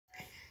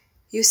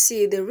You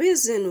see, the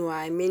reason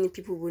why many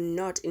people will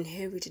not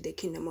inherit the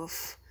kingdom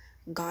of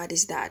God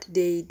is that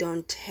they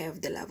don't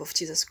have the love of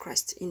Jesus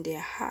Christ in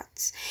their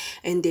hearts,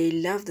 and they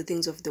love the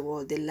things of the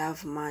world. They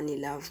love money,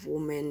 love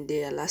women,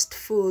 they are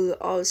lustful,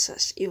 all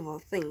such evil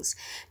things.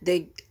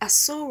 They are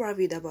so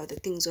worried about the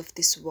things of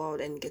this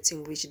world and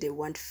getting rich. They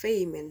want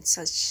fame and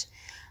such,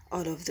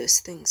 all of those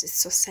things. It's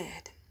so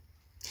sad.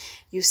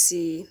 You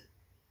see,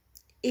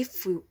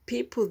 if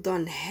people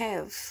don't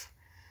have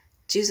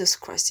Jesus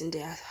Christ in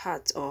their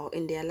heart or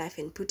in their life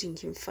and putting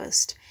him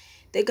first,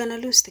 they're gonna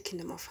lose the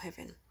kingdom of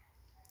heaven.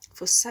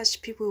 For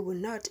such people will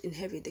not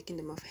inherit the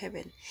kingdom of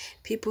heaven.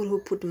 People who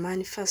put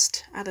money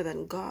first other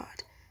than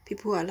God,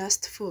 people who are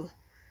lustful,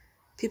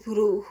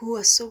 people who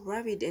are so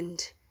worried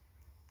and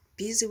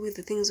busy with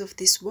the things of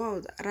this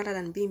world rather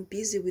than being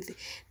busy with the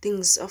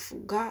things of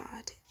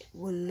God,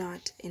 will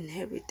not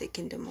inherit the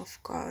kingdom of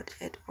God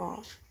at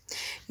all.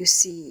 You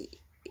see,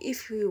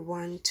 if we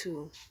want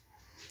to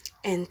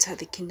enter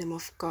the kingdom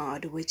of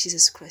God, where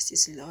Jesus Christ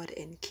is Lord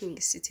and King,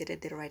 seated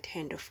at the right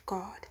hand of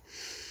God,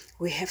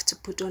 we have to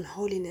put on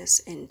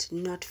holiness and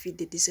not feed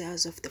the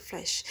desires of the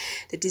flesh.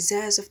 The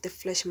desires of the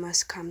flesh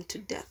must come to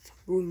death.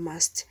 We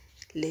must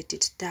let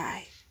it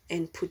die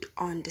and put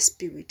on the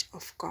Spirit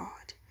of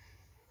God.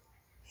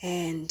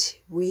 And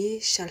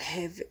we shall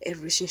have a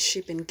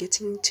relationship and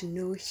getting to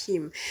know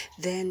him.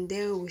 Then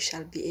there we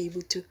shall be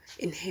able to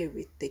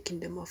inherit the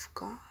kingdom of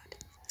God.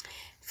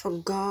 For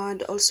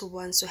God also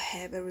wants to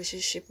have a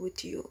relationship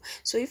with you.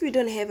 So if you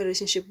don't have a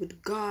relationship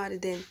with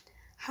God, then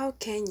how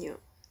can you?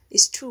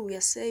 It's true, we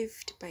are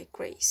saved by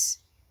grace.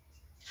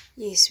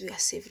 Yes, we are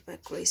saved by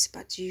grace,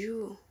 but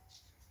you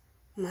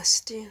must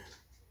still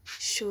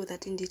show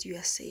that indeed you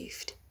are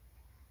saved.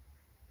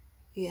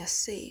 You are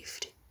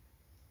saved.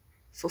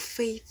 For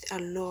faith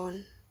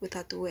alone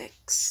without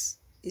works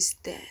is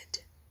dead.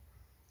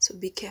 So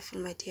be careful,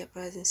 my dear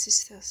brothers and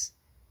sisters.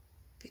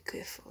 Be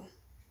careful.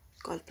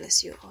 God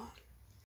bless you all.